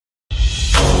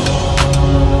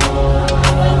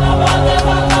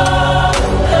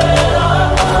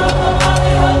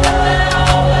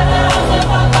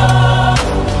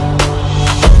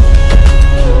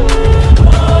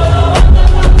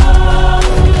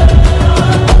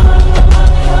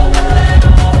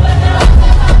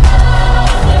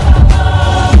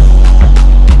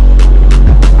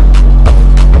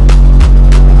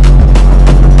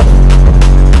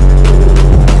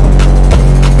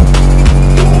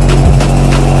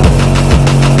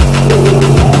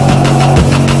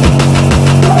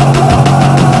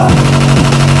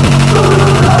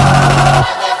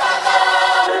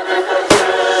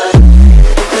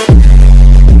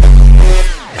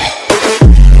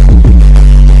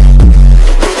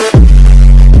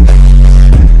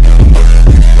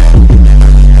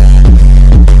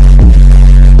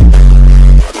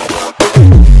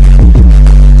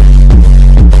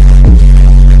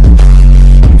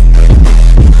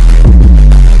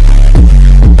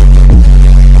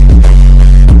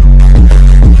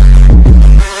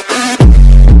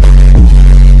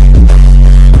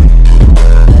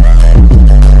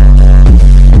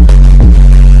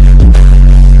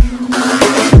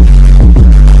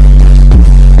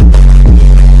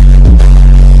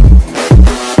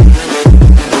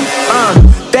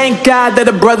God that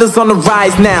the brothers on the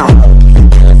rise now.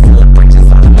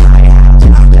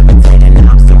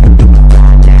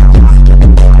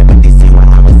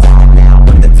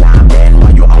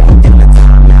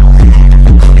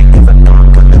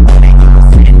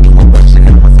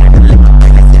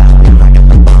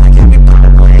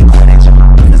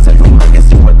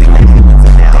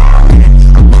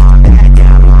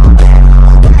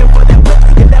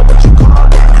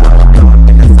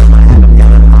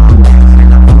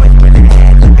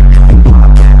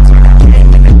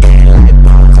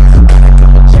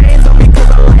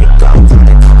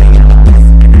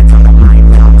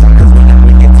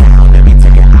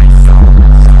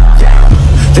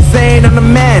 I'm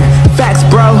the man, facts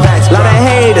bro, lot of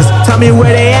haters, tell me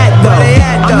where they at though.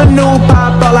 I'm the new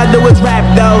pop, all I do is rap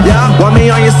though. Want me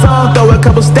on your song, throw a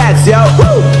couple stats, yo.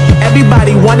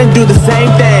 Everybody wanna do the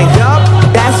same thing,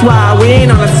 that's why we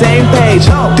ain't on the same page.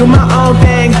 Do my own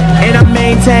thing, and I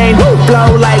maintain.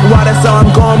 Flow like water, so I'm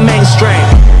going mainstream.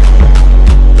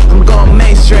 I'm going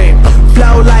mainstream.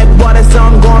 Flow like water, so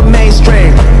I'm going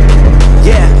mainstream.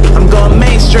 Yeah, I'm going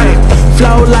mainstream.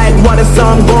 Flow like water, so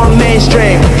I'm going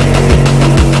mainstream.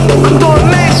 I'm going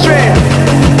mainstream.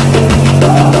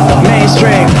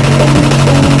 Mainstream.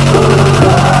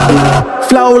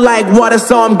 Flow like water,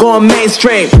 so I'm going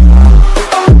mainstream.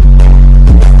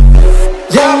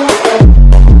 Yeah.